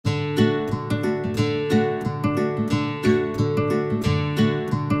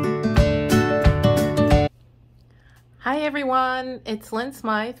Hi everyone, it's Lynn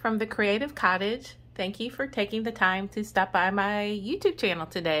Smythe from the Creative Cottage. Thank you for taking the time to stop by my YouTube channel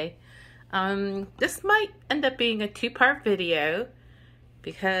today. This might end up being a two-part video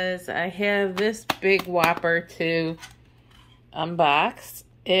because I have this big whopper to unbox.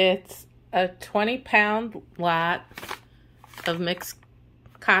 It's a 20-pound lot of mixed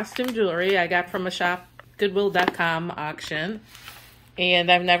costume jewelry I got from a ShopGoodwill.com auction. And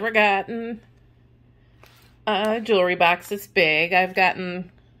I've never gotten a jewelry box this big. I've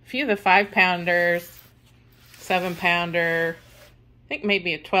gotten a few of the 5-pounders, 7-pounder, I think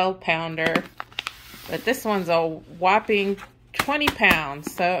maybe a 12-pounder, but this one's a whopping 20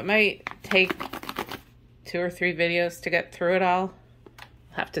 pounds, so it might take 2 or 3 videos to get through it all.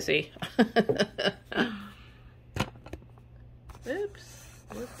 I'll have to see. Oops,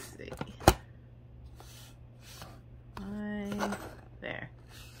 let's see. There.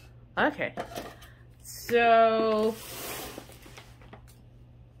 Okay. So,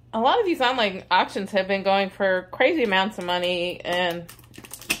 a lot of these online auctions have been going for crazy amounts of money, and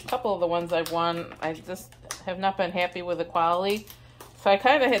a couple of the ones I've won, I just have not been happy with the quality. So I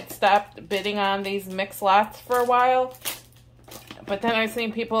kind of had stopped bidding on these mixed lots for a while, but then I've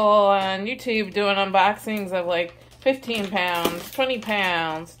seen people on YouTube doing unboxings of like 15 pounds, 20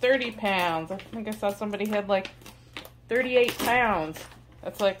 pounds, 30 pounds. I think I saw somebody had like 38 pounds.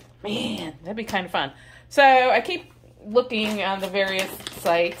 That's like, man, that'd be kind of fun. So I keep looking on the various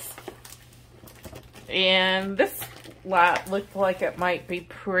sites, and this lot looked like it might be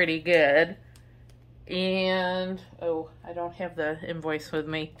pretty good. And, oh, I don't have the invoice with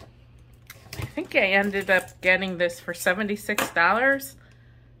me. I think I ended up getting this for $76,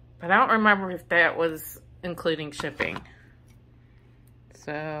 but I don't remember if that was including shipping.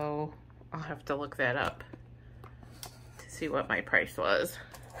 So I'll have to look that up to see what my price was.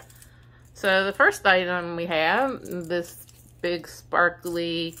 So the first item we have, this big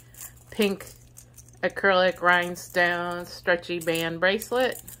sparkly pink acrylic rhinestone stretchy band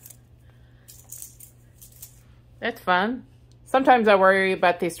bracelet. That's fun. Sometimes I worry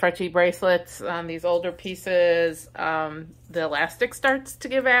about these stretchy bracelets on these older pieces. The elastic starts to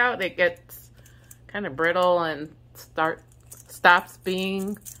give out. It gets kind of brittle and stops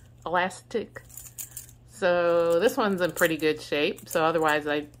being elastic. So this one's in pretty good shape. So otherwise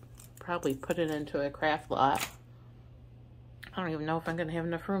I'd probably put it into a craft lot. I don't even know if I'm going to have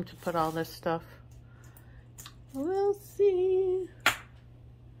enough room to put all this stuff. We'll see.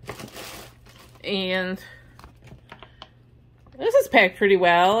 And this is packed pretty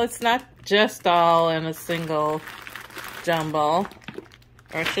well. It's not just all in a single jumble.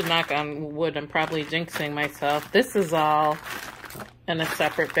 Or I should knock on wood. I'm probably jinxing myself. This is all in a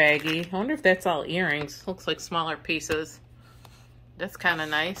separate baggie. I wonder if that's all earrings. Looks like smaller pieces. That's kind of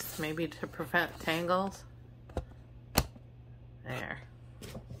nice, maybe to prevent tangles. There.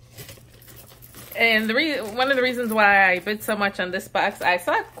 And one of the reasons why I bid so much on this box, I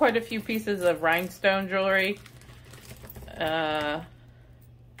saw quite a few pieces of rhinestone jewelry. So,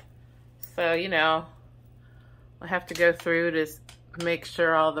 you know, I'll have to go through to make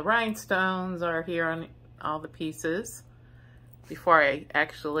sure all the rhinestones are here on all the pieces before I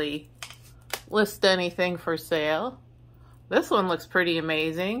actually list anything for sale. This one looks pretty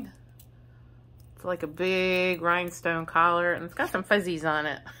amazing. It's like a big rhinestone collar, and it's got some fuzzies on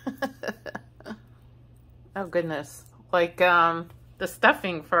it. Oh goodness. Like the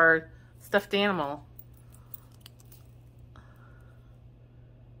stuffing for stuffed animal.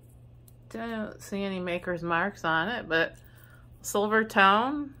 Don't see any maker's marks on it, but silver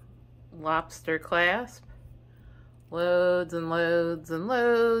tone, lobster clasp, loads and loads and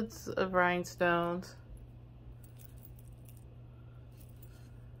loads of rhinestones.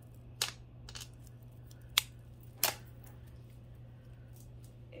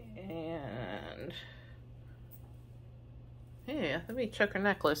 And yeah, let me check her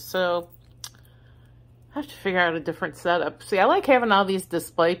necklace. So I have to figure out a different setup. See, I like having all these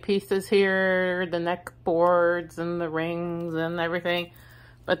display pieces here, the neck boards and the rings and everything,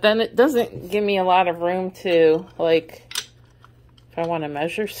 but then it doesn't give me a lot of room to, like, if I want to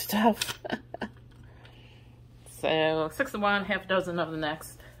measure stuff. So 6 of one, half dozen of the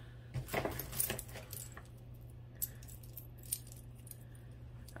next.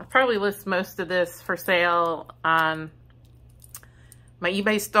 I'll probably list most of this for sale on my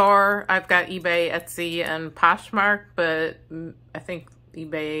eBay store. I've got eBay, Etsy, and Poshmark, but I think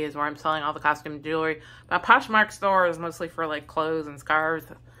eBay is where I'm selling all the costume jewelry. My Poshmark store is mostly for like clothes and scarves.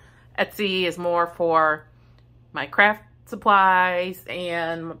 Etsy is more for my craft supplies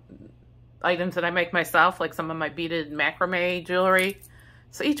and items that I make myself, like some of my beaded macrame jewelry.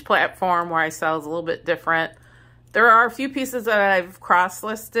 So each platform where I sell is a little bit different. There are a few pieces that I've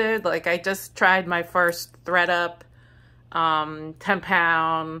cross-listed. Like I just tried my first thread up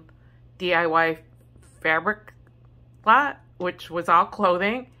 10-pound DIY fabric lot, which was all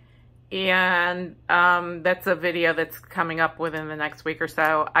clothing. And that's a video that's coming up within the next week or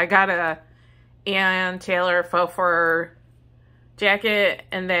so. I got a Ann Taylor faux fur jacket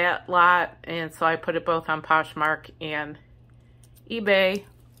in that lot, and so I put it both on Poshmark and eBay.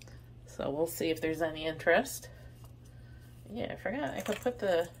 So we'll see if there's any interest. Yeah, I forgot I could put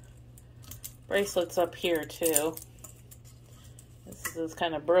the bracelets up here too. This is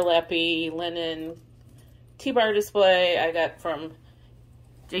kind of burlap-y linen T-bar display I got from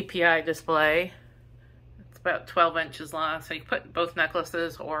JPI Display. It's about 12 inches long, so you put both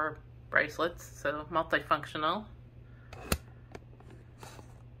necklaces or bracelets, so multifunctional.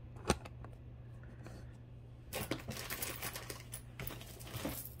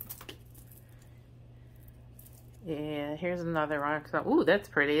 Yeah, here's another one. Ooh, that's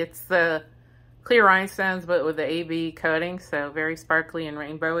pretty. It's the clear rhinestones, but with the AB coating, so very sparkly and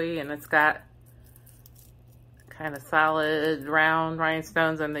rainbowy, and it's got kind of solid round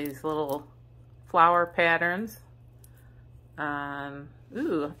rhinestones and these little flower patterns.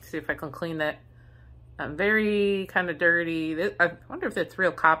 Ooh, let's see if I can clean that. Very kind of dirty. I wonder if it's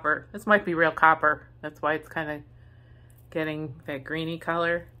real copper. This might be real copper. That's why it's kind of getting that greeny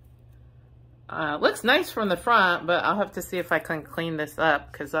color. Looks nice from the front, but I'll have to see if I can clean this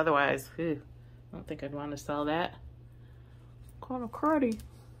up, because otherwise, I don't think I'd want to sell that. Kind of cruddy.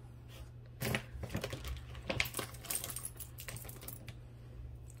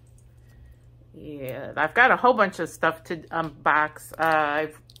 Yeah, I've got a whole bunch of stuff to unbox.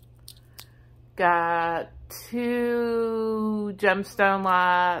 I've got 2 gemstone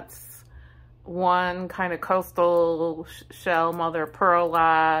lots, 1 kind of coastal shell mother of pearl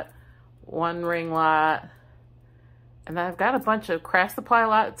lot, 1 ring lot, and then I've got a bunch of craft supply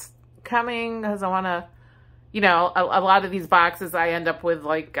lots coming, because I want to, you know, a lot of these boxes I end up with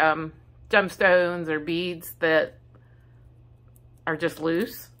like gemstones or beads that are just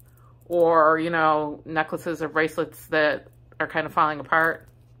loose, or, you know, necklaces or bracelets that are kind of falling apart.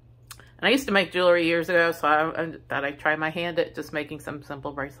 And I used to make jewelry years ago, so I thought I'd try my hand at just making some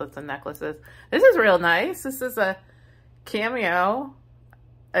simple bracelets and necklaces. This is real nice. This is a cameo.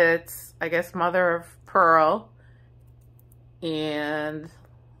 It's, I guess, mother of pearl, and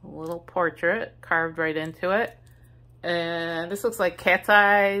a little portrait carved right into it. And this looks like cat's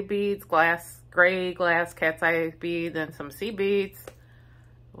eye beads, gray glass cat's eye beads, and some sea beads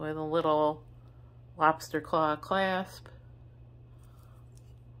with a little lobster claw clasp.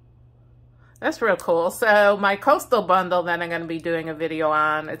 That's real cool. So my coastal bundle that I'm going to be doing a video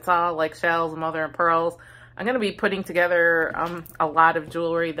on, it's all like shells, mother and pearls. I'm going to be putting together a lot of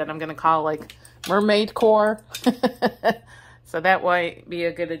jewelry that I'm going to call like mermaid core. So that might be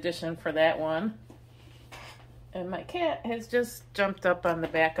a good addition for that one. And my cat has just jumped up on the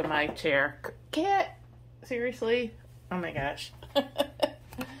back of my chair. Cat? Seriously? Oh my gosh.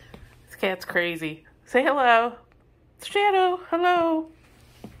 This cat's crazy. Say hello. It's Shadow. Hello.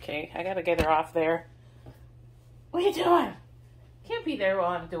 Okay, I gotta get her off there. What are you doing? Can't be there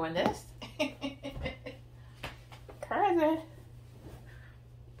while I'm doing this. Crazy.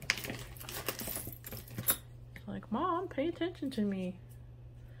 Like, Mom, pay attention to me.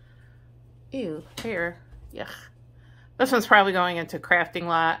 Ew, hair. Yuck. This one's probably going into crafting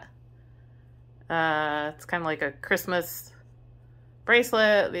lot. It's kind of like a Christmas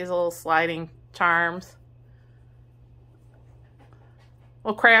bracelet. These little sliding charms.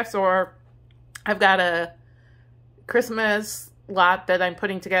 Well, crafts, or I've got a Christmas lot that I'm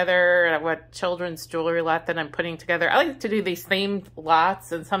putting together. I've got children's jewelry lot that I'm putting together. I like to do these themed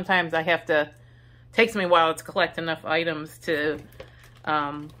lots, and sometimes I have to, takes me a while to collect enough items to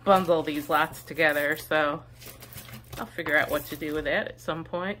bundle these lots together. So I'll figure out what to do with that at some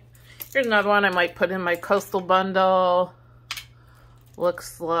point. Here's another one I might put in my coastal bundle.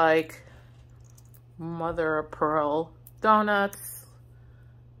 Looks like mother of pearl donuts.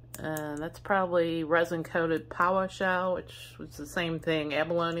 And that's probably resin-coated power shell, which was the same thing.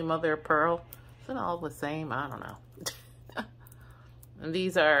 Abalone, mother of pearl. Is it all the same? I don't know. And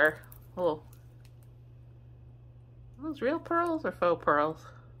these are little... Are those real pearls or faux pearls?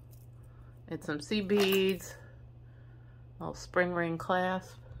 And some sea beads. Little spring ring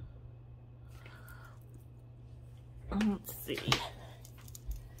clasp. Let's see.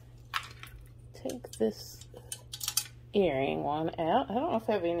 Take this earring one out. I don't know if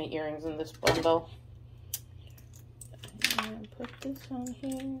I have any earrings in this bundle. And put this one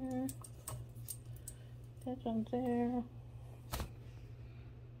here. That one there.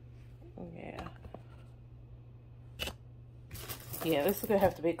 Yeah. Yeah, this is gonna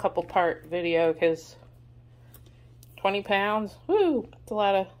have to be a couple part video because 20 pounds, woo, it's a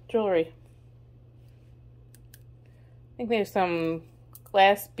lot of jewelry. I think there's some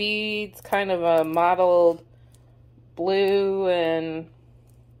glass beads, kind of a mottled blue and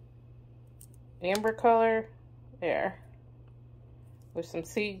amber color there, with some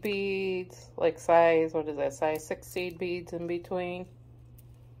seed beads, like size, what is that, size 6 seed beads in between,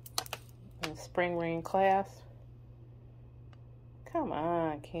 and spring ring clasp. Come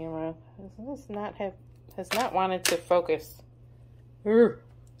on, camera, does not have, has not wanted to focus. Urgh.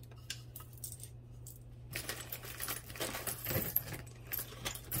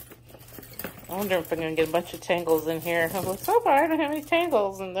 I wonder if I'm going to get a bunch of tangles in here. I'm like, so far I don't have any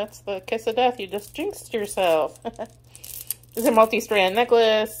tangles, and that's the kiss of death. You just jinxed yourself. This is a multi-strand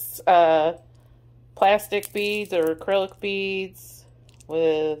necklace, plastic beads or acrylic beads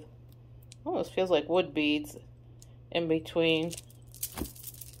with, almost feels like wood beads in between.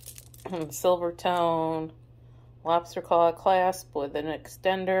 Silver tone, lobster claw clasp with an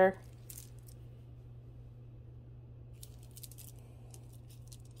extender.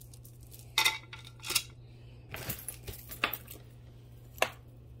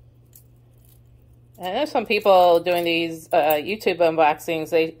 I know some people doing these YouTube unboxings,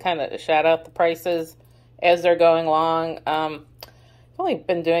 they kind of shout out the prices as they're going along. I've only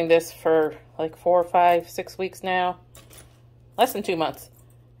been doing this for like 4, 5, 6 weeks now. Less than 2 months.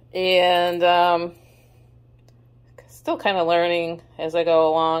 And still kind of learning as I go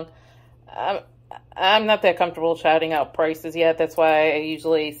along. I'm not that comfortable shouting out prices yet. That's why I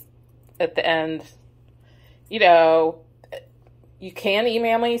usually, at the end, you know, you can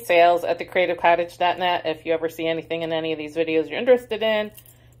email me, sales@thecreativecottage.net, if you ever see anything in any of these videos you're interested in.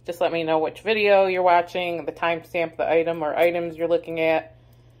 Just let me know which video you're watching, the timestamp, the item or items you're looking at,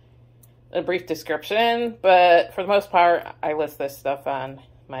 a brief description. But for the most part, I list this stuff on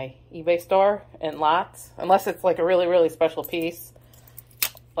my eBay store in lots, unless it's like a really, really special piece.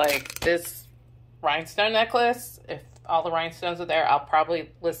 Like this rhinestone necklace, if all the rhinestones are there, I'll probably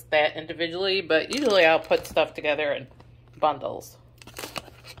list that individually, but usually I'll put stuff together in bundles.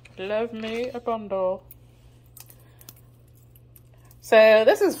 Love me a bundle. So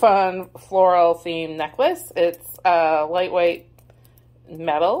this is fun floral themed necklace. It's lightweight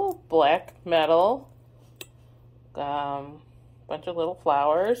metal, black metal, bunch of little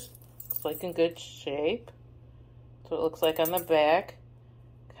flowers. Looks like in good shape. That's what it looks like on the back.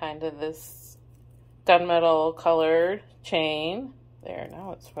 Kind of this gunmetal colored chain. There,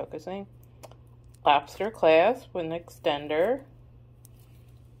 now it's focusing. Lobster clasp with an extender.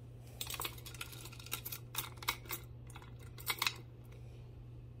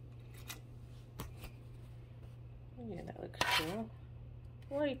 Yeah, that looks cool.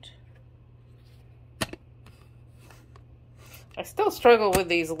 Right. I still struggle with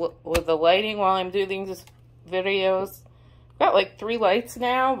these, with the lighting while I'm doing these videos. Got like 3 lights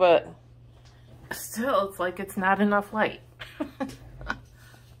now, but still it's like it's not enough light.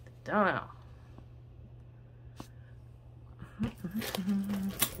 Don't know.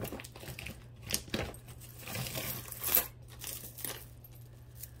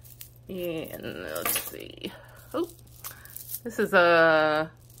 And let's see. Oh, this is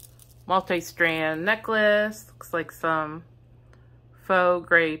a multi-strand necklace. Looks like some faux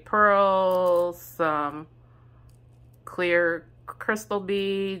gray pearls, some clear crystal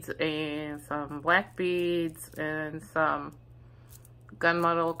beads, and some black beads, and some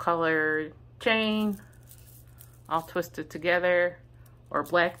gunmetal colored chain, all twisted together, or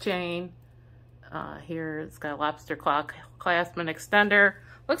black chain. Here it's got a lobster claw clasp and extender.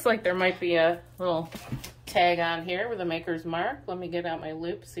 Looks like there might be a little tag on here with a maker's mark. Let me get out my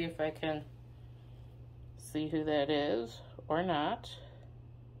loop, see if I can see who that is or not.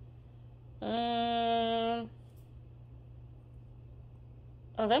 Oh,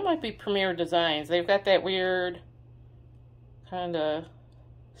 that might be Premier Designs. They've got that weird kind of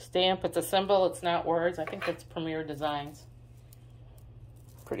stamp. It's a symbol, it's not words. I think that's Premier Designs.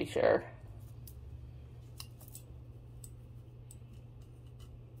 Pretty sure.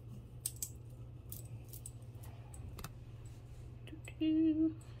 There.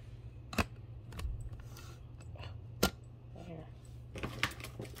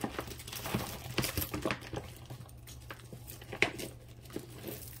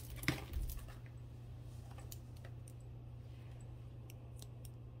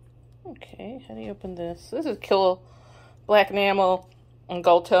 Okay, how do you open this? This is cool. Black enamel and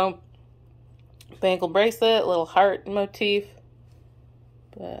gold tone bangle bracelet, little heart motif.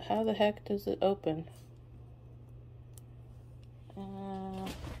 But how the heck does it open? Oh,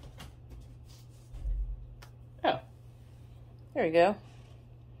 There we go.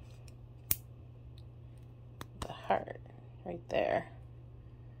 The heart right there.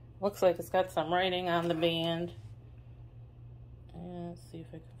 Looks like it's got some writing on the band. And let's see if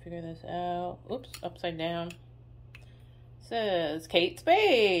I can figure this out. Oops, upside down. It says Kate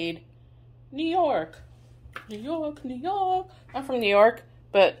Spade, New York. New York, New York. I'm from New York,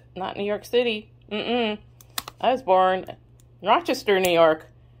 but not New York City. I was born in Rochester, New York,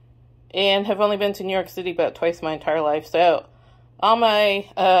 and have only been to New York City about twice my entire life. So all my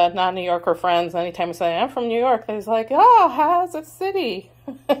non-New Yorker friends, anytime I say I'm from New York, they're like, oh, how's the city?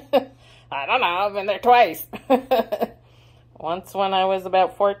 I don't know, I've been there twice. Once when I was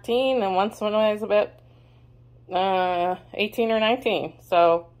about 14 and once when I was about 18 or 19.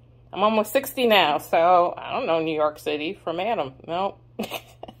 So I'm almost 60 now, so I don't know New York City from Adam. Nope.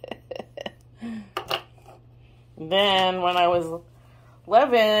 Then when I was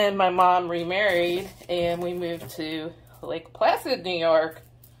 11, my mom remarried and we moved to Lake Placid, New York,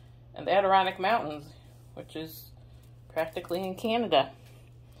 and the Adirondack Mountains, which is practically in Canada.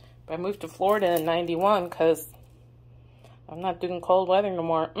 But I moved to Florida in 91 because I'm not doing cold weather no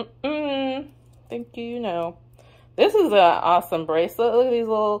more. Thank you, no. This is an awesome bracelet. Look at these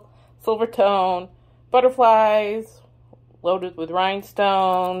little silver tone butterflies loaded with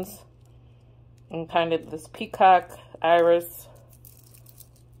rhinestones and kind of this peacock iris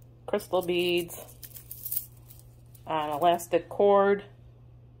crystal beads on elastic cord.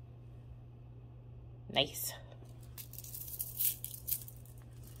 Nice.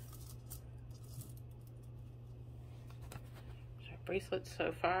 Bracelets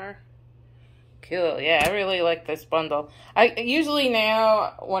so far. Cool. Yeah, I really like this bundle. I usually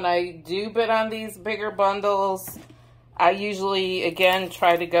now, when I do bid on these bigger bundles, I usually, again,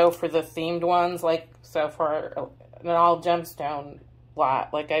 try to go for the themed ones. Like, so for an all gemstone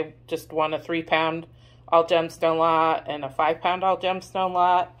lot, like I just won a 3-pound all gemstone lot and a 5-pound all gemstone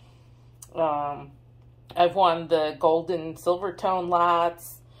lot. I've won the gold and silver tone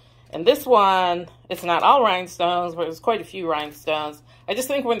lots. And this one, it's not all rhinestones, but there's quite a few rhinestones. I just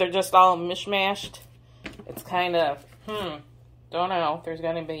think when they're just all mishmashed, it's kind of, don't know if there's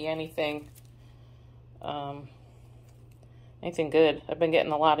going to be anything, anything good. I've been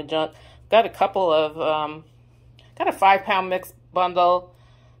getting a lot of junk. Got a couple of, got a 5-pound mixed bundle.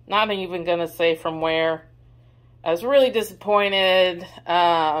 Not even going to say from where. I was really disappointed.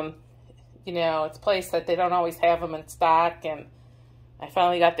 You know, it's a place that they don't always have them in stock, and I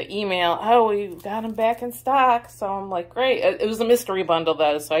finally got the email, oh, we got them back in stock. So I'm like, great. It was a mystery bundle,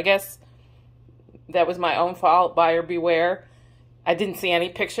 though, so I guess that was my own fault. Buyer beware. I didn't see any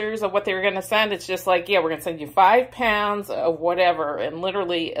pictures of what they were going to send. It's just like, yeah, we're going to send you 5 pounds of whatever. And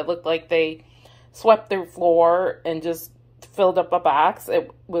literally, it looked like they swept their floor and just filled up a box.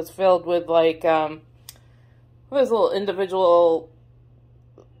 It was filled with, like, those little individual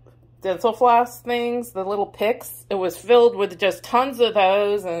dental floss things, the little picks. It was filled with just tons of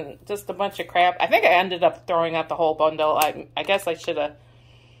those and just a bunch of crap. I think I ended up throwing out the whole bundle. I guess I should have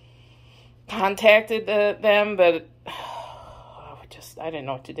contacted them, but I didn't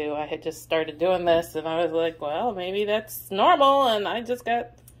know what to do. I had just started doing this, and I was like, well, maybe that's normal, and I just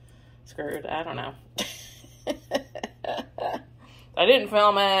got screwed. I don't know. I didn't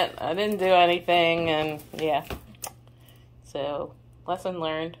film it. I didn't do anything, and yeah. So, lesson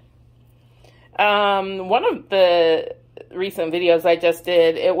learned. One of the recent videos I just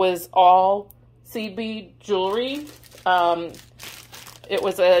did, it was all CB jewelry. It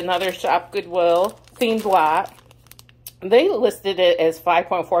was another Shop Goodwill themed lot. They listed it as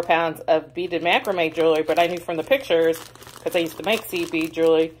 5.4 pounds of beaded macrame jewelry, but I knew from the pictures, because I used to make CB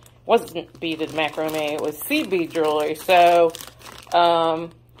jewelry, it wasn't beaded macrame, it was CB jewelry. So,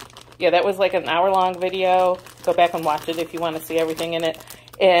 yeah, that was like an hour-long video. Go back and watch it if you want to see everything in it.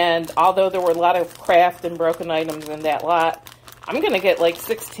 And although there were a lot of craft and broken items in that lot, I'm going to get like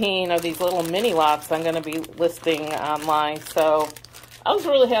 16 of these little mini lots I'm going to be listing online. So I was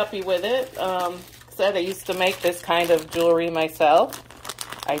really happy with it. Said I used to make this kind of jewelry myself.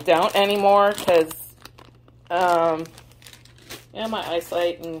 I don't anymore because, yeah, my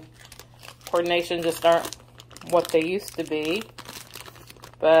eyesight and coordination just aren't what they used to be.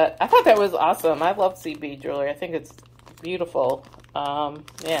 But I thought that was awesome. I love CB jewelry. I think it's beautiful.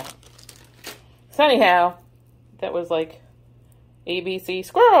 Yeah. So anyhow, that was like ABC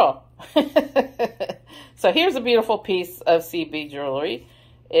squirrel. So here's a beautiful piece of CB jewelry.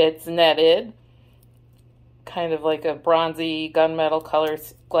 It's netted, kind of like a bronzy gunmetal color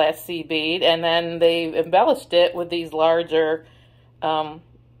glass sea bead, and then they embellished it with these larger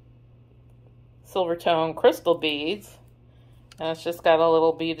silver tone crystal beads. And it's just got a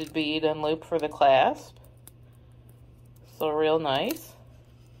little beaded bead and loop for the clasp. So real nice.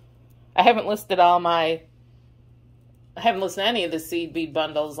 I haven't listed any of the seed bead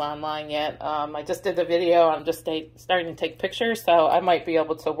bundles online yet. I just did the video. I'm just starting to take pictures, so I might be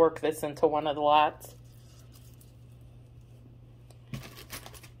able to work this into one of the lots.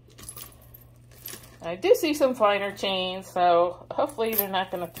 I do see some finer chains, so hopefully they're not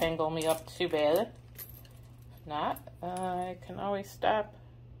going to tangle me up too bad. If not, I can always stop.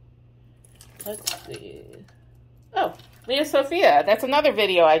 Let's see. Oh, Leah Sophia. That's another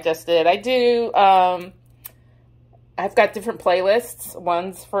video I just did. I do, I've got different playlists.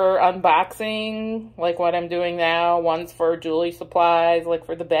 One's for unboxing, like what I'm doing now. One's for jewelry supplies, like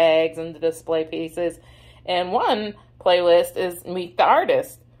for the bags and the display pieces. And one playlist is Meet the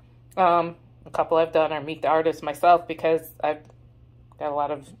Artist. A couple I've done are Meet the Artist myself because I've got a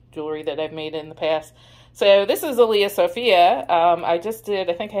lot of jewelry that I've made in the past. So this is Leah Sophia. I just did,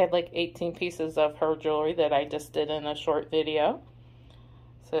 I think I had like 18 pieces of her jewelry that I just did in a short video.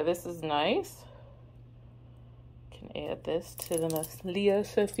 So this is nice. Can add this to the Leah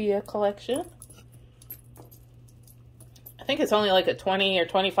Sophia collection. I think it's only like a 20 or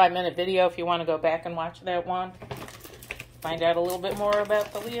 25 minute video if you want to go back and watch that one. Find out a little bit more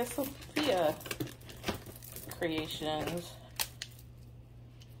about the Leah Sophia creations.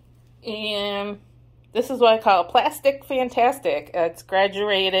 And this is what I call Plastic Fantastic. It's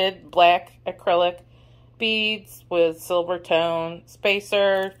graduated black acrylic beads with silver tone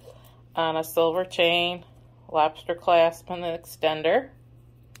spacer on a silver chain, lobster clasp, and an extender.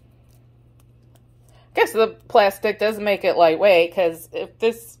 I guess the plastic does make it lightweight, because if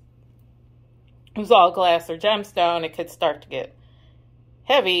this was all glass or gemstone, it could start to get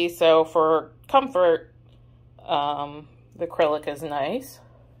heavy. So for comfort, the acrylic is nice.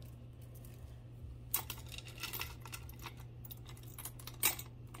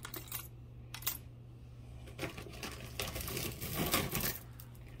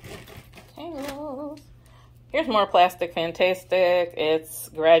 Here's more Plastic Fantastic. It's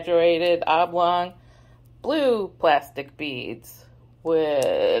graduated oblong blue plastic beads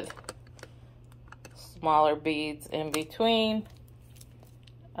with smaller beads in between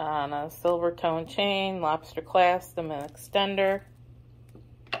on a silver tone chain, lobster clasp, and an extender.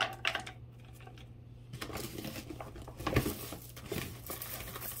 The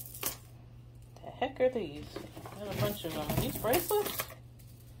heck are these? I got a bunch of them. Are these bracelets?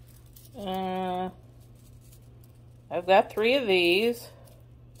 I've got 3 of these.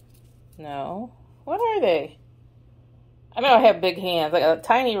 No. What are they? I know I have big hands. I got a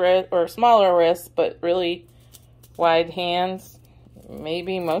tiny wrist, or smaller wrists, but really wide hands.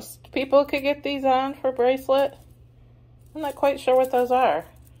 Maybe most people could get these on for bracelet. I'm not quite sure what those are.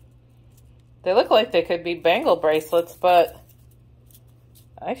 They look like they could be bangle bracelets, but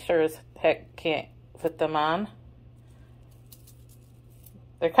I sure as heck can't put them on.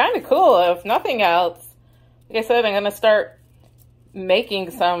 They're kind of cool. If nothing else, like I said, I'm going to start making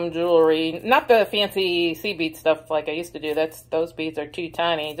some jewelry. Not the fancy sea bead stuff like I used to do. Those beads are too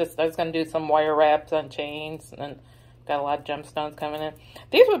tiny. I was going to do some wire wraps on chains, and got a lot of gemstones coming in.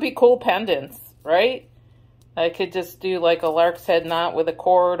 These would be cool pendants, right? I could just do like a lark's head knot with a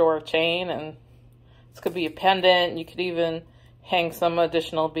cord or a chain, and this could be a pendant. You could even hang some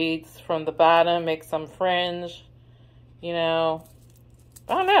additional beads from the bottom, make some fringe, you know.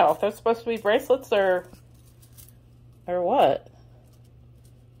 I don't know if they're supposed to be bracelets or what.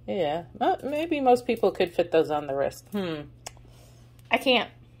 Yeah, maybe most people could fit those on the wrist. I can't.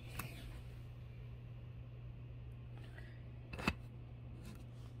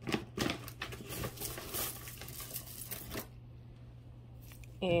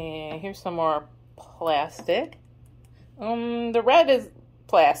 And here's some more plastic. The red is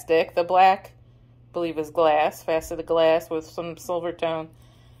plastic. The black, I believe, is glass, faceted glass with some silver tone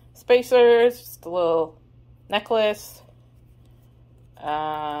spacers, just a little necklace.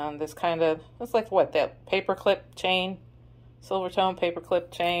 This kind of, it's like what, that paperclip chain, silver tone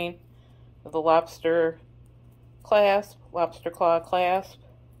paperclip chain with a lobster clasp, lobster claw clasp.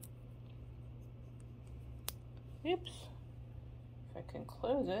 Oops. If I can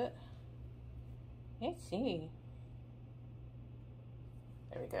close it. Let's see.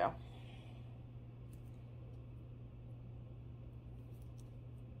 There we go.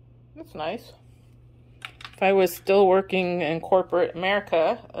 That's nice. If I was still working in corporate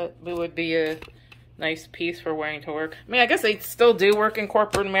America, it would be a nice piece for wearing to work. I mean, I guess they still do work in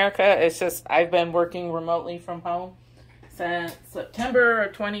corporate America. It's just I've been working remotely from home since September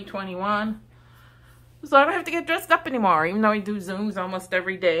of 2021. So I don't have to get dressed up anymore, even though I do Zooms almost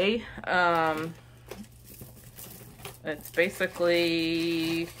every day. It's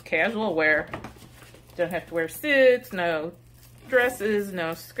basically casual wear. don't have to wear suits, no dresses,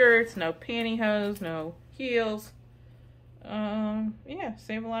 no skirts, no pantyhose, no heels. Yeah,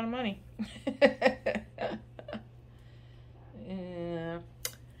 save a lot of money. Yeah.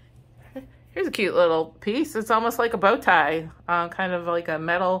 Here's a cute little piece. It's almost like a bow tie, kind of like a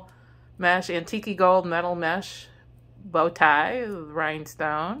metal mesh, antique gold metal mesh bow tie with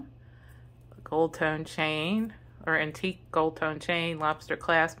rhinestone, gold tone chain, or antique gold tone chain, lobster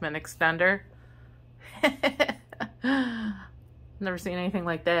clasp and extender. Never seen anything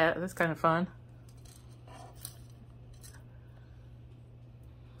like that. That's kind of fun.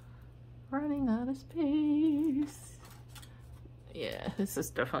 Running out of space. Yeah, this is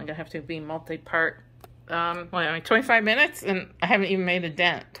definitely gonna have to be multi-part. Well, I mean, 25 minutes and I haven't even made a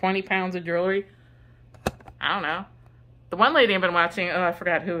dent. 20 pounds of jewelry. I don't know. The one lady I've been watching, oh, I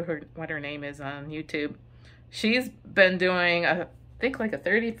forgot what her name is on YouTube. She's been doing, I think, like a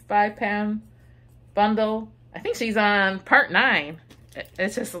 35-pound bundle. I think she's on part 9.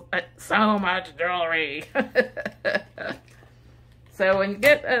 It's just so much jewelry. So when you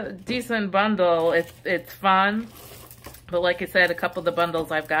get a decent bundle, it's fun. But like I said, a couple of the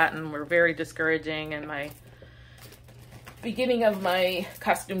bundles I've gotten were very discouraging in my beginning of my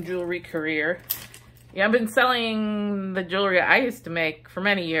costume jewelry career. Yeah, I've been selling the jewelry I used to make for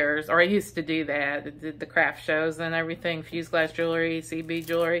many years, or I used to do that. I did the craft shows and everything, fused glass jewelry, CB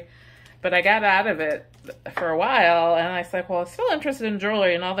jewelry. But I got out of it for a while, and I said, well, I'm still interested in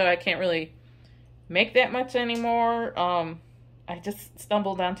jewelry, and although I can't really make that much anymore, I just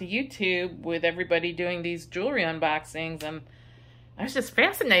stumbled onto YouTube with everybody doing these jewelry unboxings, and I was just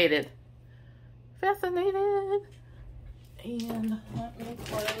fascinated. Fascinated. And let me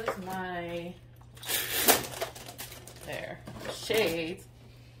close my, shades.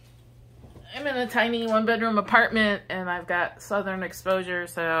 I'm in a tiny 1-bedroom apartment, and I've got southern exposure,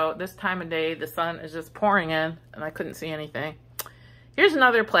 so this time of day the sun is just pouring in, and I couldn't see anything. Here's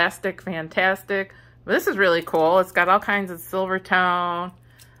another plastic fantastic. This is really cool. It's got all kinds of silver tone.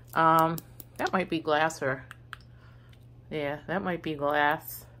 That might be glass, or yeah, that might be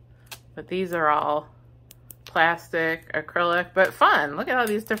glass. But these are all plastic, acrylic, but fun. Look at all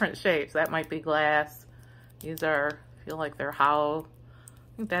these different shapes. That might be glass. These are, feel like they're hollow.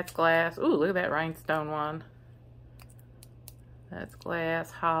 I think that's glass. Ooh, look at that rhinestone one. That's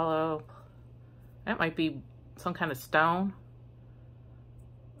glass, hollow. That might be some kind of stone.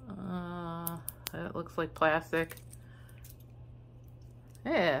 That looks like plastic.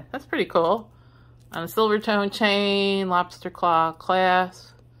 Yeah, that's pretty cool. On a silver tone chain, lobster claw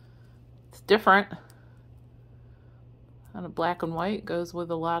clasp. It's different. On a black and white, goes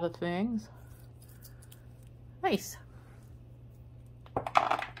with a lot of things. Nice.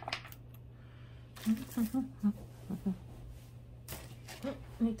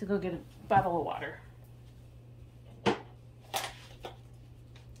 Need to go get a bottle of water.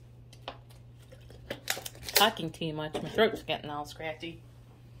 Talking too much, my throat's getting all scratchy.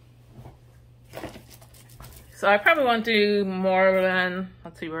 So I probably won't do more than,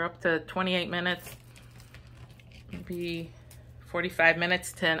 let's see, we're up to 28 minutes. Maybe 45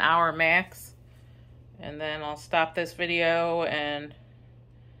 minutes to an hour max. And then I'll stop this video, and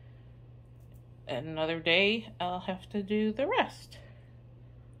another day I'll have to do the rest.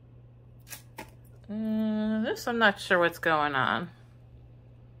 This I'm not sure what's going on.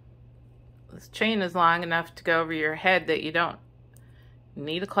 This chain is long enough to go over your head that you don't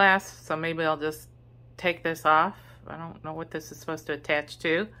need a clasp, so maybe I'll just take this off. I don't know what this is supposed to attach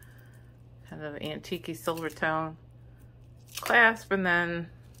to. Kind of antique silver tone clasp, and then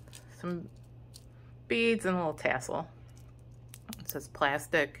some beads and a little tassel. It says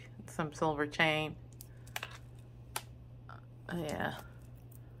plastic, some silver chain. Yeah,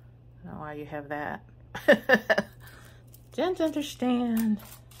 I don't know why you have that. Didn't understand.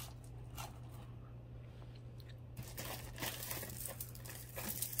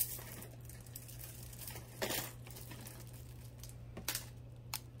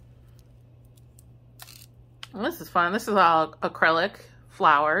 Well, this is fun. This is all acrylic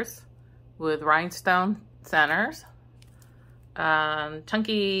flowers with rhinestone centers.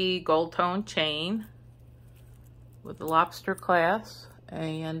 Chunky gold tone chain with the lobster clasp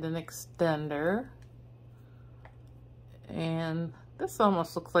and an extender. And this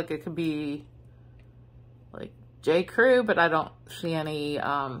almost looks like it could be like J. Crew, but I don't see any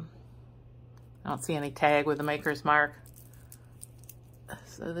tag with the maker's mark.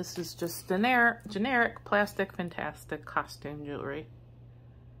 So this is just generic plastic fantastic costume jewelry.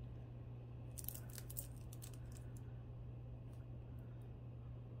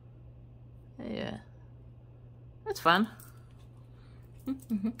 Yeah, that's fun.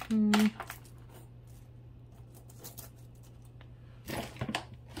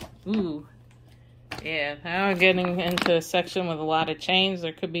 Ooh. Yeah, now I'm getting into a section with a lot of chains.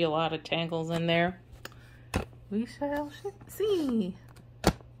 There could be a lot of tangles in there. We shall see.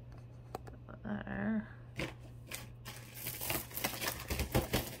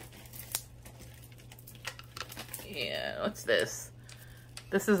 Yeah, what's this?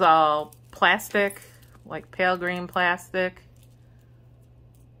 This is all plastic, like pale green plastic.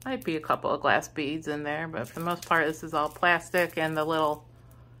 Might be a couple of glass beads in there, but for the most part, this is all plastic, and the little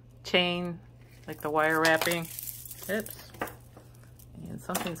chain, like the wire wrapping. Oops. And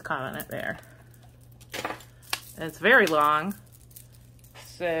something's caught on it there. And it's very long,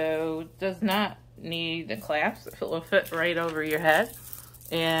 so does not need a clasp. It will fit right over your head.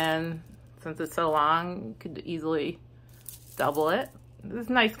 And since it's so long, you could easily double it. This is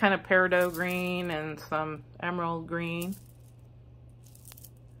nice kind of peridot green and some emerald green.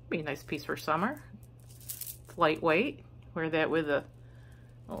 Be a nice piece for summer. It's lightweight. Wear that with a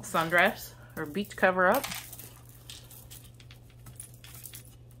little sundress or beach cover up.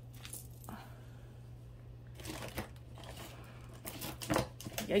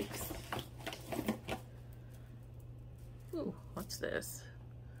 Yikes. Ooh, what's this?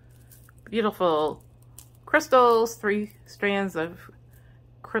 Beautiful crystals, 3 strands of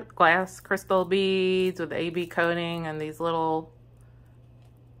glass crystal beads with AB coating and these little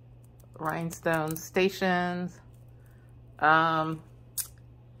rhinestone stations.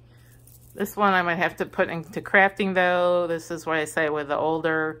 This one I might have to put into crafting though. This is what I say with the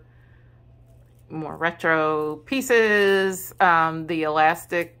older, more retro pieces. The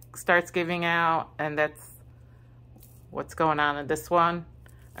elastic starts giving out, and that's what's going on in this one.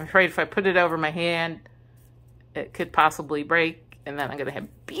 I'm afraid if I put it over my hand, it could possibly break, and then I'm gonna have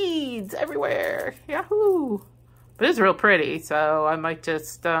beads everywhere. Yahoo! But it's real pretty, so I might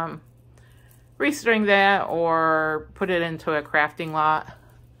just restring that or put it into a crafting lot.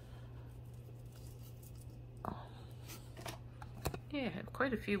 Yeah, I have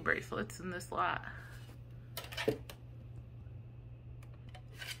quite a few bracelets in this lot.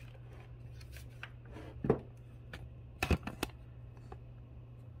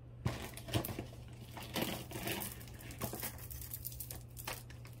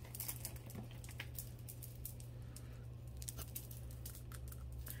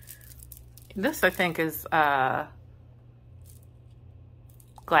 This, I think, is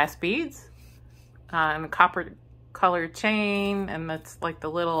glass beads and a copper colored chain, and that's like the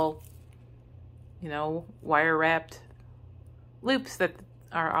little, you know, wire wrapped loops that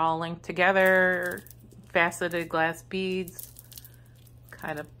are all linked together, faceted glass beads,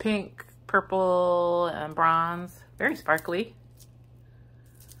 kind of pink, purple, and bronze, very sparkly.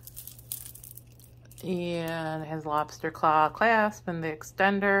 And it has lobster claw clasp and the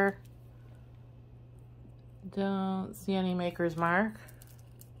extender. Don't see any maker's mark.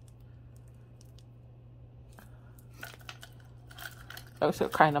 Those are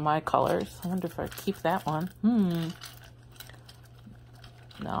kind of my colors. I wonder if I keep that one. No,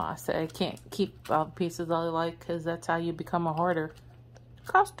 I say I can't keep all the pieces I like, because that's how you become a hoarder.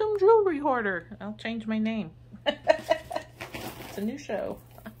 Costume jewelry hoarder. I'll change my name. It's a new show.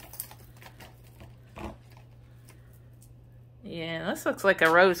 Yeah, this looks like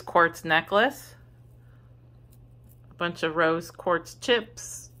a rose quartz necklace. A bunch of rose quartz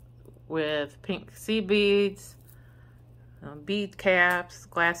chips with pink sea beads. Bead caps,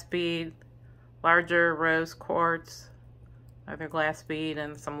 glass bead, larger rose quartz, other glass bead,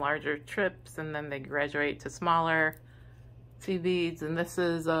 and some larger trips, and then they graduate to smaller sea beads. And this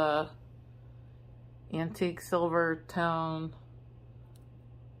is a antique silver tone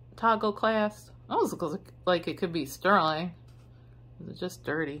toggle clasp. Almost looks like it could be sterling. Is it just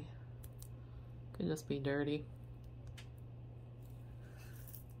dirty? Could just be dirty.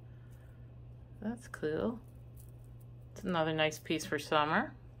 That's cool. It's another nice piece for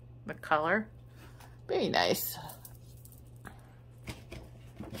summer. The color, very nice.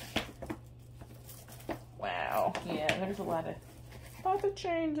 Wow, yeah, there's a lot of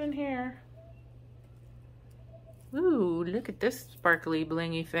chains in here. Ooh, look at this sparkly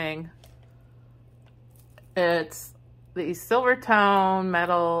blingy thing. It's these silver tone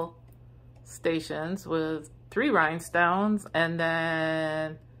metal stations with 3 rhinestones, and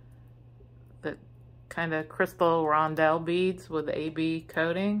then the kind of crystal rondelle beads with AB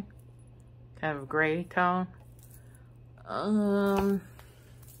coating, kind of gray tone.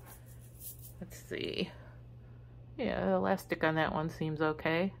 Let's see. Yeah, the elastic on that one seems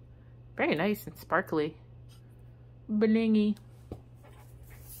okay. Very nice and sparkly. Blingy.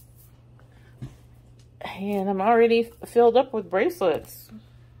 And I'm already filled up with bracelets.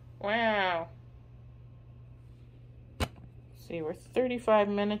 Wow. See, we're 35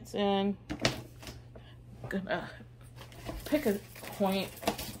 minutes in. I'm gonna pick a point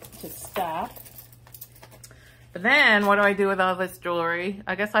to stop. But then, what do I do with all this jewelry?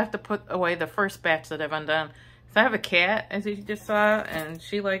 I guess I have to put away the first batch that I've undone. So I have a cat, as you just saw, and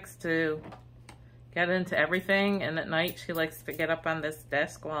she likes to get into everything. And at night, she likes to get up on this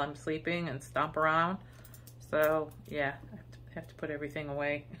desk while I'm sleeping and stomp around. So, yeah, I have to put everything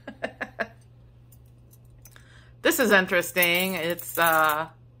away. This is interesting. It's kind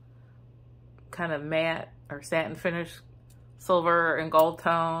of matte or satin finish, silver and gold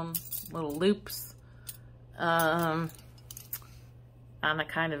tone, little loops on a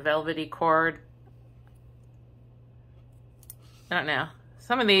kind of velvety cord. I don't know.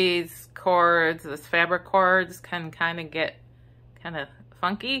 Some of these cords, this fabric cords, can kind of get kind of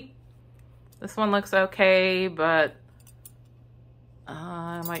funky. This one looks okay, but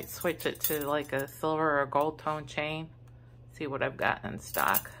I might switch it to like a silver or gold tone chain. See what I've got in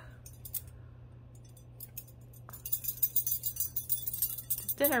stock.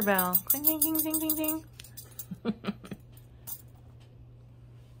 Dinner bell. Cling, ding, ding, ding, ding, ding.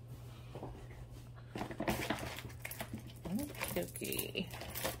 Okay.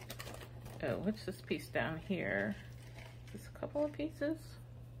 Oh, what's this piece down here? Just a couple of pieces.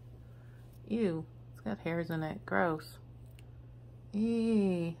 Ew, it's got hairs in it. Gross.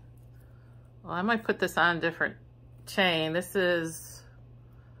 Eee. Well, I might put this on a different chain. This is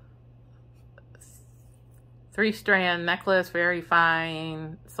 3-strand necklace, very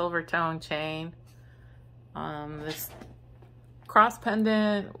fine silver tone chain. This cross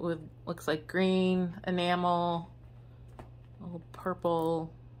pendant with looks like green enamel, a little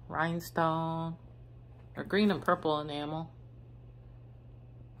purple rhinestone, or green and purple enamel.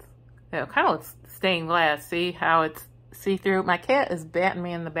 Yeah, it kind of looks stained glass. See how it's see-through? My cat is batting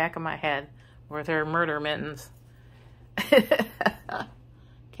me in the back of my head with her murder mittens.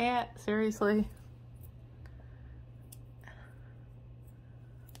 Cat, seriously?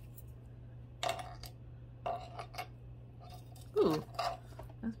 Ooh,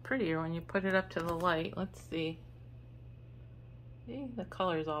 that's prettier when you put it up to the light. Let's see. See, the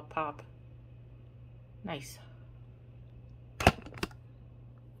colors all pop. Nice.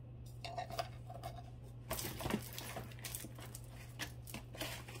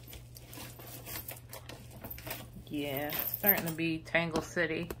 Yeah, it's starting to be Tangle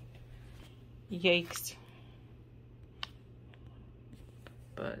City. Yikes.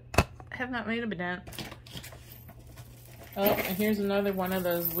 But I have not made a dent. Oh, and here's another one of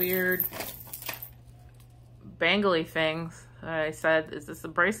those weird bangly things. I said, is this a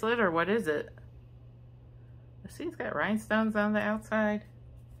bracelet or what is it? See, it's got rhinestones on the outside.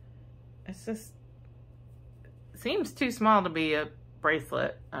 It's just, seems too small to be a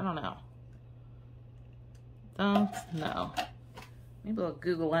bracelet. I don't know. Don't know. Maybe I'll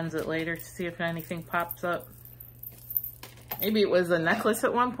Google Lens it later to see if anything pops up. Maybe it was a necklace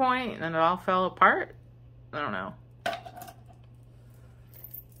at one point and it all fell apart. I don't know.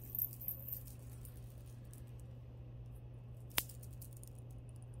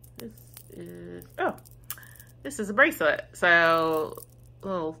 This is a bracelet. So,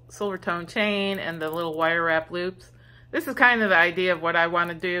 little silver tone chain and the little wire wrap loops. This is kind of the idea of what I want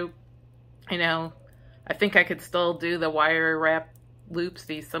to do. You know, I think I could still do the wire wrap loops,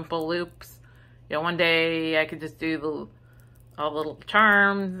 these simple loops. You know, one day I could just do all the little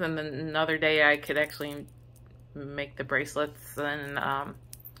charms, and then another day I could actually make the bracelets and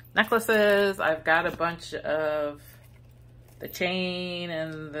necklaces. I've got a bunch of the chain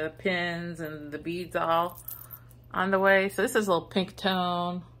and the pins and the beads all on the way. So this is a little pink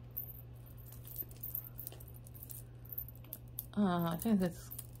tone. I think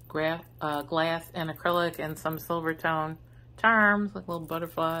it's glass and acrylic and some silver tone charms, like a little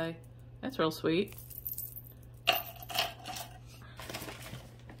butterfly. That's real sweet.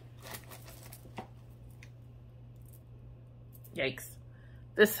 Yikes.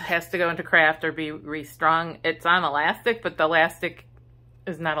 This has to go into craft or be restrung. It's on elastic, but the elastic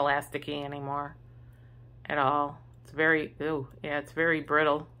is not elasticy anymore at all. It's very, ooh, yeah, it's very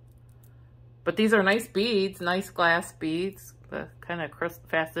brittle. But these are nice beads, nice glass beads, the kind of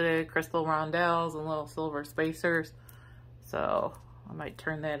faceted crystal rondelles and little silver spacers. So I might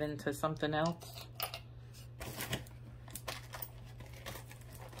turn that into something else.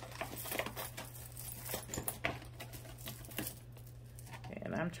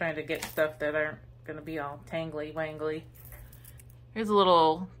 And I'm trying to get stuff that aren't going to be all tangly wangly. Here's a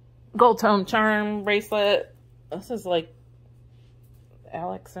little gold tone charm bracelet. This is like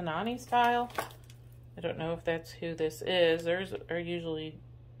Alex and Ani style. I don't know if that's who this is. Theirs are usually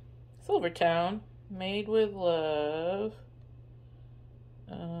silver tone, made with love.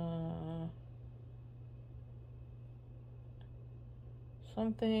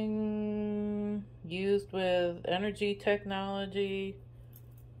 Something used with energy technology.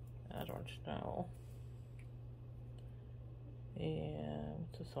 I don't know. Yeah,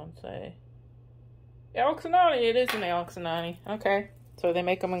 what's this one say? Alexiani, it is an Alexiani. Okay, so they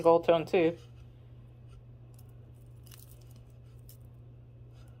make them in gold tone too.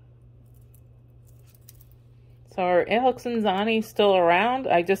 So are Alexiani still around?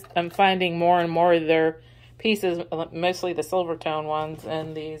 I'm finding more and more of their pieces, mostly the silver tone ones,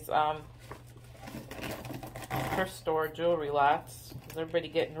 and these thrift store jewelry lots. Is everybody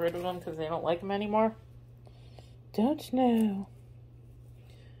getting rid of them because they don't like them anymore? Don't know.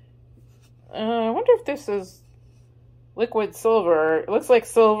 I wonder if this is liquid silver. It looks like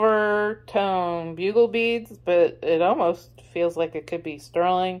silver tone bugle beads, but it almost feels like it could be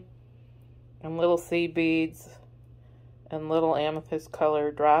sterling. And little seed beads and little amethyst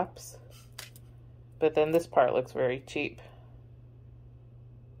color drops. But then this part looks very cheap.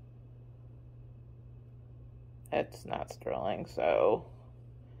 It's not sterling, so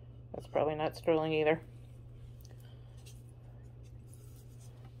that's probably not sterling either.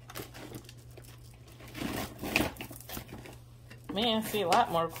 Man, I see a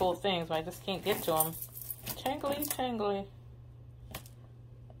lot more cool things, but I just can't get to them. Changly, changly.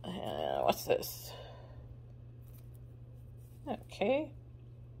 What's this? Okay.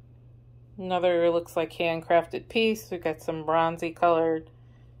 Another looks like handcrafted piece. We've got some bronzy colored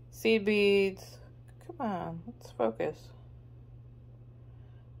seed beads. Come on, let's focus.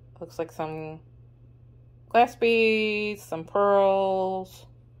 Looks like some glass beads, some pearls.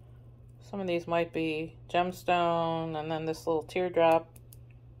 Some of these might be gemstone, and then this little teardrop,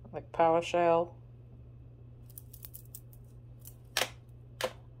 like power shell.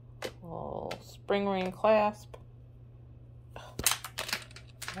 Little spring ring clasp.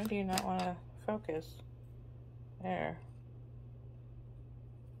 Why do you not want to focus? There.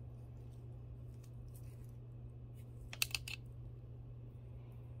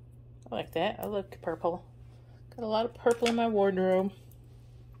 I like that. I like purple. Got a lot of purple in my wardrobe.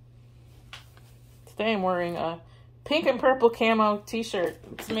 Today I'm wearing a pink and purple camo t-shirt.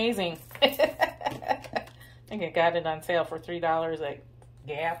 It's amazing. I think I got it on sale for $3 at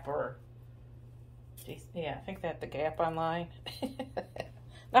Gap or... Geez, yeah, I think that the Gap online.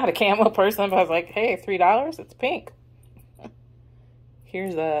 Not a camo person, but I was like, hey, $3? It's pink.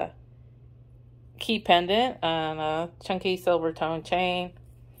 Here's a key pendant on a chunky silver tone chain.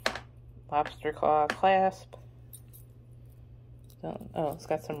 Lobster claw clasp. Oh, it's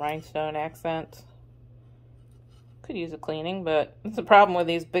got some rhinestone accents. Could use a cleaning, but that's the problem with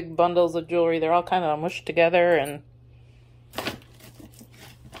these big bundles of jewelry. They're all kind of mushed together, and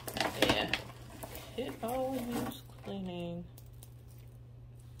yeah, it all needs cleaning.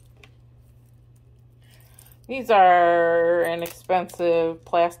 These are inexpensive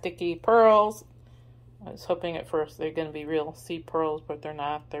plasticky pearls. I was hoping at first they're going to be real seed pearls, but they're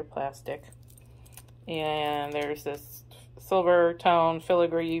not. They're plastic. And there's this silver tone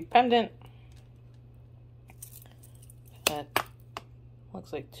filigree pendant. That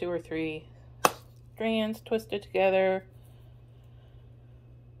looks like 2 or 3 strands twisted together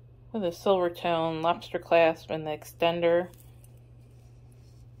with a silver tone lobster clasp and the extender.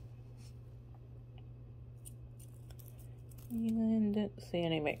 And didn't see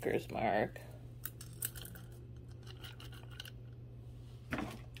any maker's mark.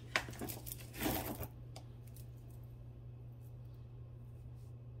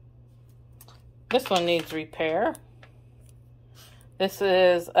 This one needs repair. This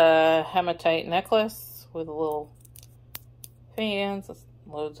is a hematite necklace with a little fans,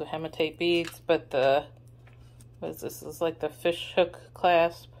 loads of hematite beads, but the, what is this? This is like the fish hook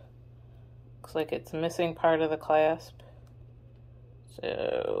clasp. Looks like it's missing part of the clasp.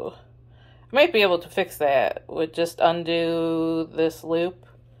 So I might be able to fix that with just undo this loop.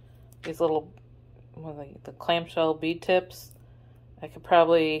 These little, the clamshell bead tips. I could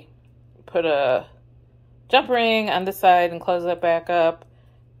probably put a jump ring on this side and close that back up.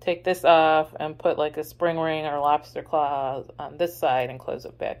 Take this off and put like a spring ring or lobster claws on this side and close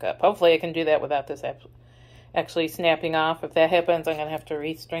it back up. Hopefully I can do that without this actually snapping off. If that happens, I'm going to have to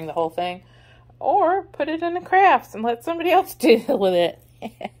restring the whole thing. Or put it in the crafts and let somebody else deal with it.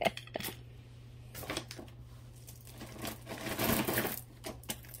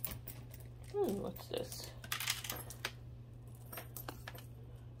 What's this?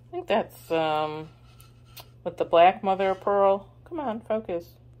 I think that's with the black mother of pearl. Come on,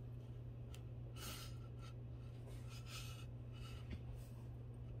 focus.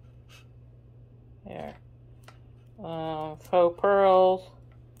 There. Faux pearls.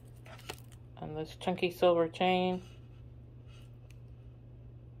 And this chunky silver chain.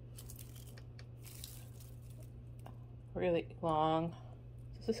 really long.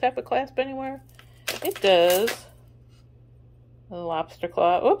 Does this have a clasp anywhere? It does. A lobster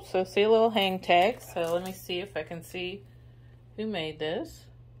claw. Oops, I see a little hang tag. So let me see if I can see who made this.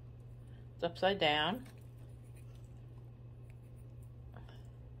 It's upside down.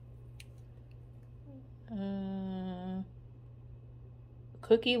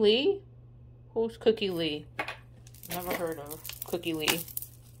 Cookie Lee? Who's Cookie Lee? Never heard of Cookie Lee.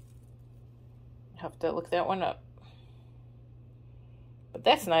 Have to look that one up. But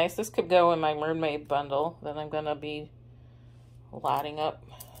that's nice. This could go in my mermaid bundle that I'm going to be lotting up.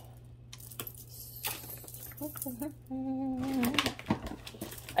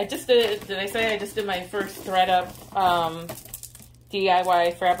 I just did I say I just did my first thread up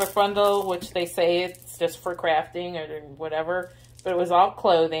DIY fabric bundle, which they say it's just for crafting or whatever, but it was all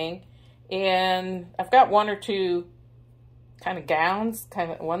clothing. And I've got one or two kind of gowns.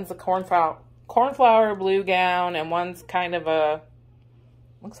 One's a cornflower blue gown, and one's kind of a,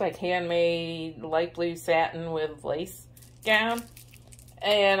 looks like handmade light blue satin with lace gown.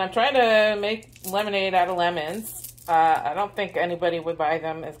 And I'm trying to make lemonade out of lemons. I don't think anybody would buy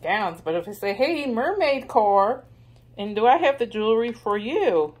them as gowns, but if I say, hey, mermaid core, and do I have the jewelry for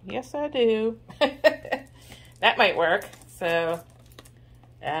you? Yes, I do. That might work. So,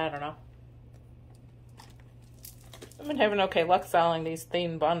 I don't know. I've been having okay luck selling these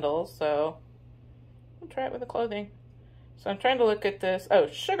themed bundles, so I'll try it with the clothing. So I'm trying to look at this. Oh,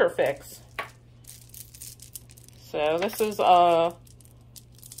 Sugar Fix. So this is a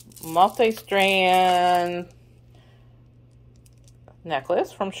multi-strand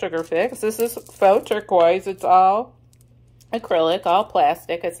necklace from Sugar Fix. This is faux turquoise. It's all acrylic, all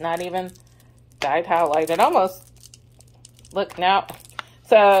plastic. It's not even dyed highlight. It almost, look now.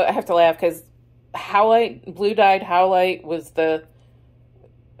 So I have to laugh because highlight, blue dyed highlight was the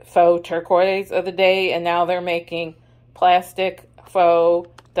faux turquoise of the day, and now they're making plastic faux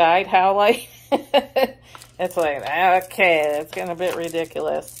dyed highlight. It's like, okay, it's getting a bit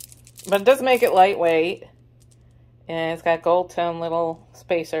ridiculous. But it does make it lightweight. And it's got gold tone little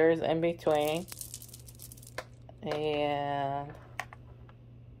spacers in between. And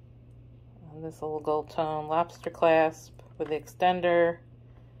this little gold tone lobster clasp with the extender.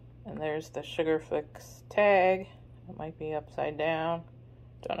 And there's the Sugar Fix tag. It might be upside down.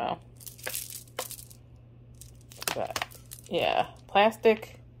 Don't know. But yeah,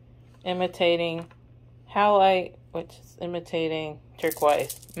 plastic imitating highlight, which is imitating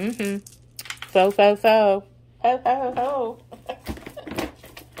turquoise. Faux, faux, faux. Ho, ho, ho.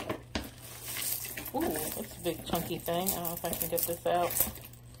 Ooh, that's a big chunky thing. I don't know if I can get this out.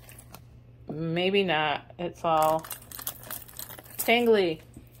 Maybe not. It's all tangly.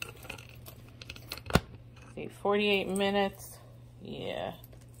 See, 48 minutes. Yeah.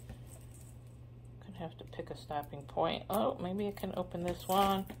 Gonna have to pick a stopping point. Oh, maybe I can open this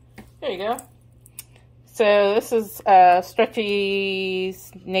one. There you go. So this is a stretchy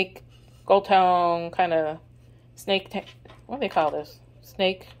snake gold tone kind of snake, what do they call this?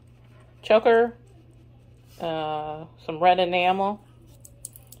 Snake choker. Some red enamel.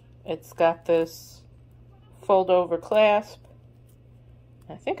 It's got this fold over clasp.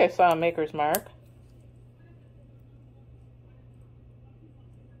 I think I saw a maker's mark.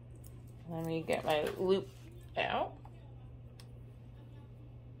 Let me get my loop out.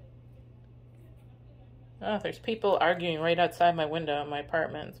 Oh, there's people arguing right outside my window in my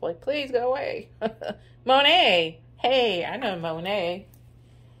apartment. It's like, please go away. Monet. Hey, I know Monet.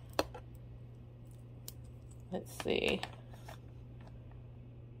 Let's see.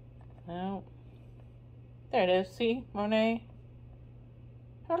 Oh, there it is. See, Monet.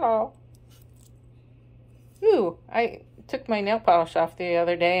 Hello. Ooh, I took my nail polish off the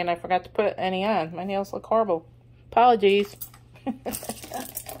other day and I forgot to put any on. My nails look horrible. Apologies.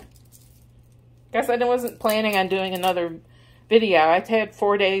 Guess I wasn't planning on doing another video. I had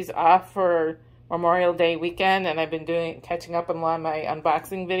 4 days off for Memorial Day weekend, and I've been catching up on my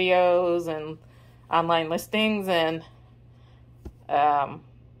unboxing videos and online listings, and yeah,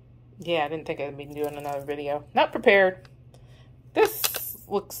 I didn't think I'd be doing another video. Not prepared. This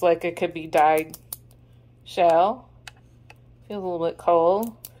looks like it could be dyed shell. Feels a little bit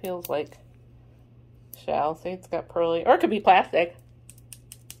cold. Feels like shell. See, it's got pearly, or it could be plastic,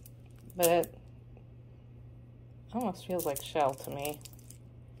 but almost feels like shell to me.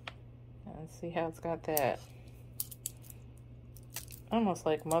 And see how it's got that almost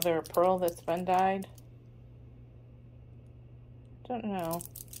like mother of pearl that's been dyed. Don't know.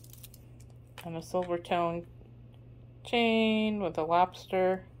 And a silver tone chain with a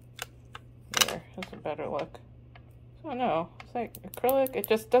lobster. Here, that's a better look. I don't know. It's like acrylic. It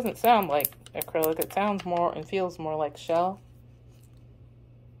just doesn't sound like acrylic. It sounds more and feels more like shell.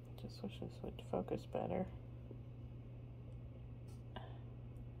 Just wish this would focus better.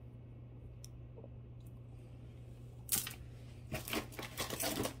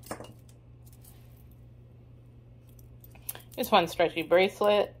 This one stretchy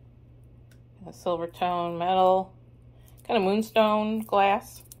bracelet, a silver tone metal, kind of moonstone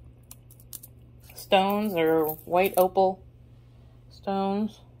glass stones or white opal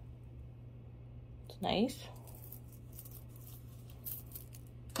stones. It's nice.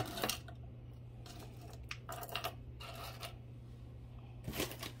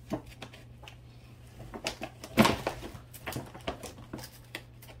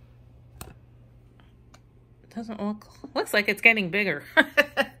 Doesn't looks like it's getting bigger.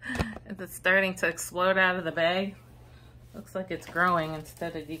 It's starting to explode out of the bag. Looks like it's growing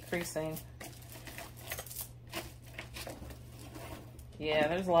instead of decreasing. Yeah,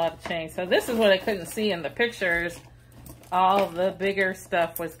 there's a lot of change. So this is what I couldn't see in the pictures. All of the bigger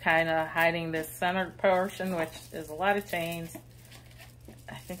stuff was kind of hiding this center portion, which is a lot of chains.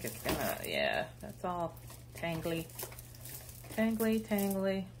 I think it's gonna, yeah, that's all tangly. Tangly,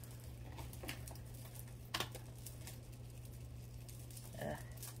 tangly.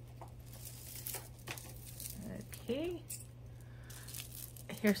 Okay.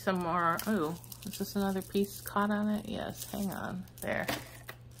 Here's some more. Oh, is this another piece caught on it? Yes, hang on. There.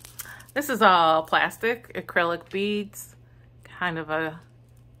 This is all plastic, acrylic beads, kind of a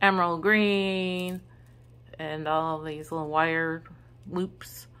emerald green, and all these little wire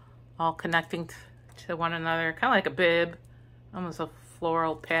loops all connecting to one another, kind of like a bib, almost a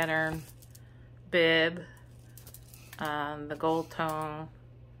floral pattern bib. The gold tone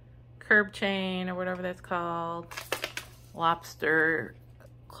curb chain or whatever that's called, lobster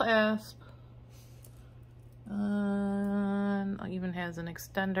clasp, even has an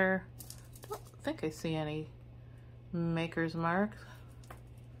extender. Don't think I see any maker's mark.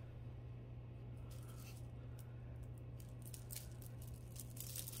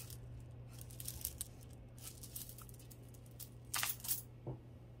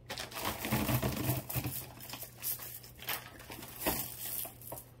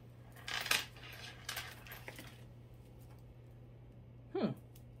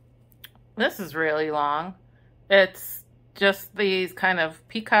 This is really long. It's just these kind of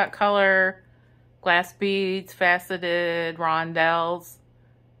peacock color glass beads, faceted rondelles,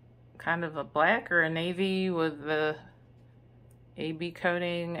 kind of a black or a navy with the AB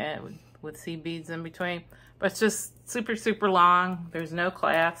coating and with C beads in between. But it's just super, super long. There's no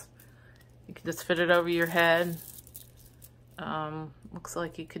clasp. You can just fit it over your head. Looks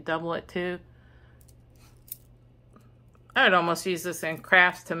like you could double it too. I would almost use this in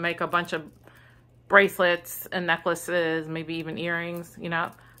crafts to make a bunch of bracelets and necklaces, maybe even earrings. You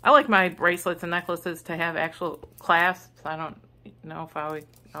know, I like my bracelets and necklaces to have actual clasps. I don't know if I would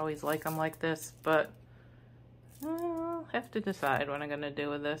always like them like this, but I'll have to decide what I'm going to do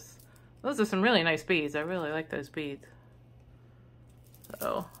with this. Those are some really nice beads. I really like those beads.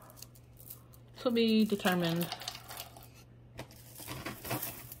 So, this will be determined.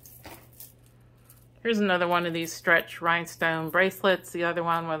 Here's another one of these stretch rhinestone bracelets. The other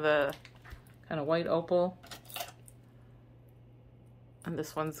one with a kind of white opal. And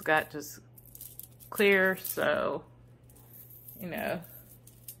this one's got just clear, so, you know,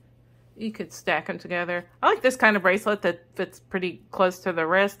 you could stack them together. I like this kind of bracelet that fits pretty close to the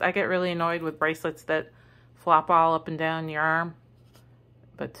wrist. I get really annoyed with bracelets that flop all up and down your arm.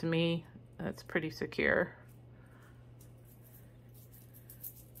 But to me, that's pretty secure.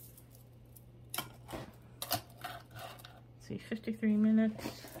 See, 53 minutes.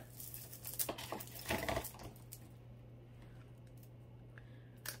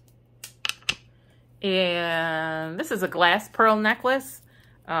 And this is a glass pearl necklace.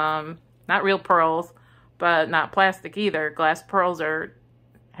 Not real pearls, but not plastic either. Glass pearls are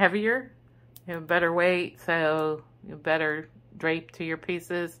heavier, you have better weight, so you have better drape to your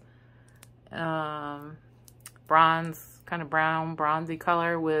pieces. Bronze, kind of brown, bronzy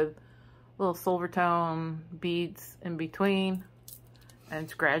color with little silver tone beads in between, and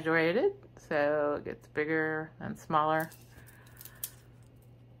it's graduated, so it gets bigger and smaller.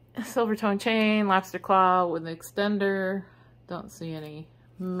 A silver tone chain, lobster claw with an extender. Don't see any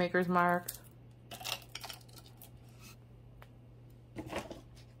maker's marks.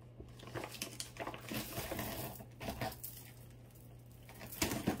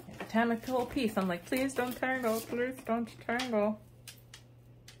 Atomic tool piece. I'm like, please don't tangle, please don't tangle.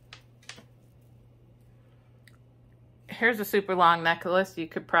 Here's a super long necklace. You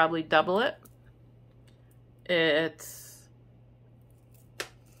could probably double it. It's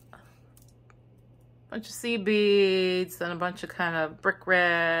bunch of sea beads, and a bunch of kind of brick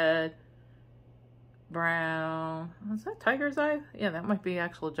red, brown. Is that tiger's eye? Yeah, that might be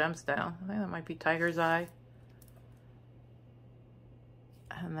actual gemstone. I think that might be tiger's eye.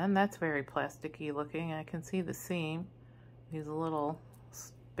 And then that's very plasticky looking. I can see the seam. These little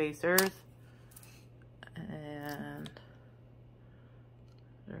spacers. And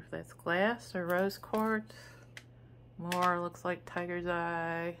I wonder if that's glass or rose quartz. More looks like tiger's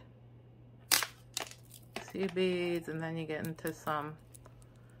eye. Sea beads, and then you get into some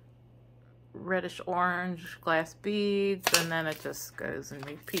reddish orange glass beads, and then it just goes and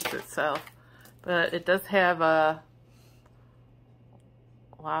repeats itself. But it does have a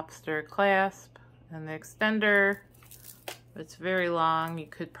lobster clasp and the extender. It's very long. You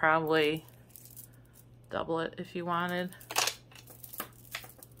could probably double it if you wanted.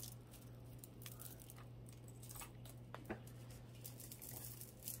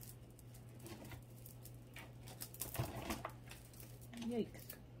 Yikes.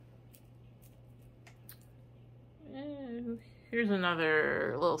 And here's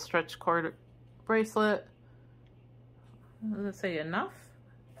another little stretch cord bracelet. Does it say enough?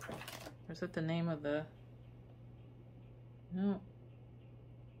 Or is it the name of the... No.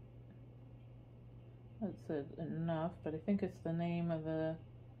 It said enough, but I think it's the name of the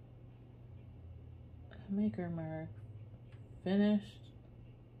maker mark. Finished.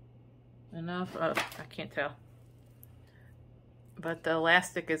 Enough. Oh, I can't tell. But the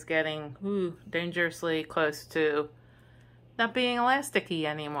elastic is getting dangerously close to not being elasticy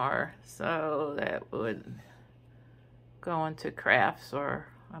anymore. So that would go into crafts, or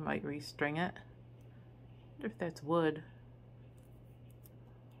I might restring it. I wonder if that's wood.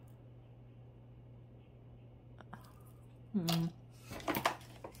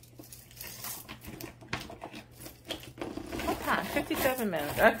 What time? 57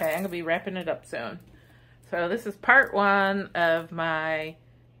 minutes. Okay, I'm going to be wrapping it up soon. So this is part one of my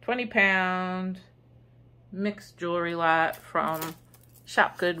 20-pound mixed jewelry lot from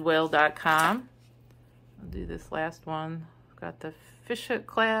ShopGoodwill.com. I'll do this last one. I've got the fishhook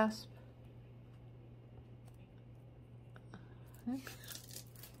clasp. Oops.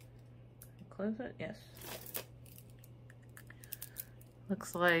 Close it? Yes.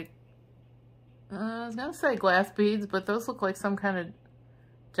 Looks like, I was going to say glass beads, but those look like some kind of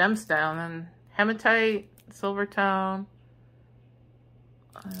gemstone. And hematite, silver tone.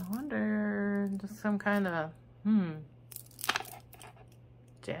 I wonder, just some kind of,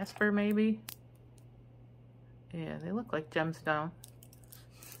 jasper maybe? Yeah, they look like gemstone.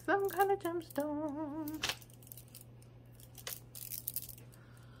 Some kind of gemstone.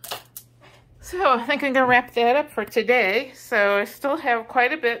 So I think I'm going to wrap that up for today. So I still have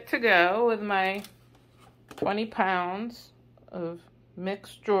quite a bit to go with my 20 pounds of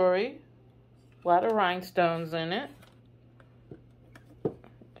mixed jewelry. A lot of rhinestones in it.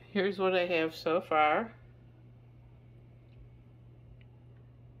 Here's what I have so far.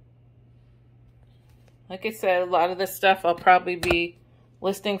 Like I said, a lot of this stuff I'll probably be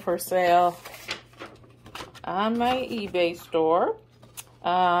listing for sale on my eBay store.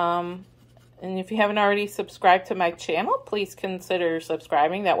 And if you haven't already subscribed to my channel, please consider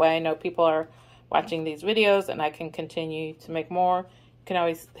subscribing. That way I know people are watching these videos and I can continue to make more. You can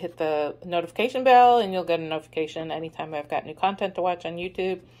always hit the notification bell and you'll get a notification anytime I've got new content to watch on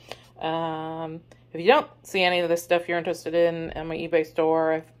YouTube. If you don't see any of the stuff you're interested in my eBay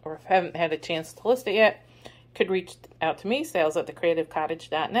store, or if haven't had a chance to list it yet, you could reach out to me,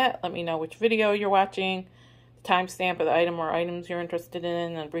 sales@thecreativecottage.net. Let me know which video you're watching, the timestamp of the item or items you're interested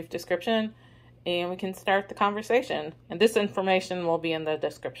in, and a brief description, and we can start the conversation. And this information will be in the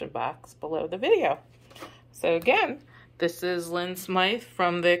description box below the video. So again, this is Lynn Smythe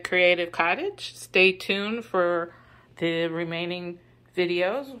from the Creative Cottage. Stay tuned for the remaining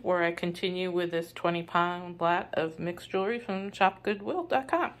videos where I continue with this 20-pound lot of mixed jewelry from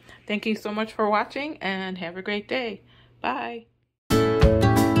ShopGoodwill.com. Thank you so much for watching and have a great day. Bye.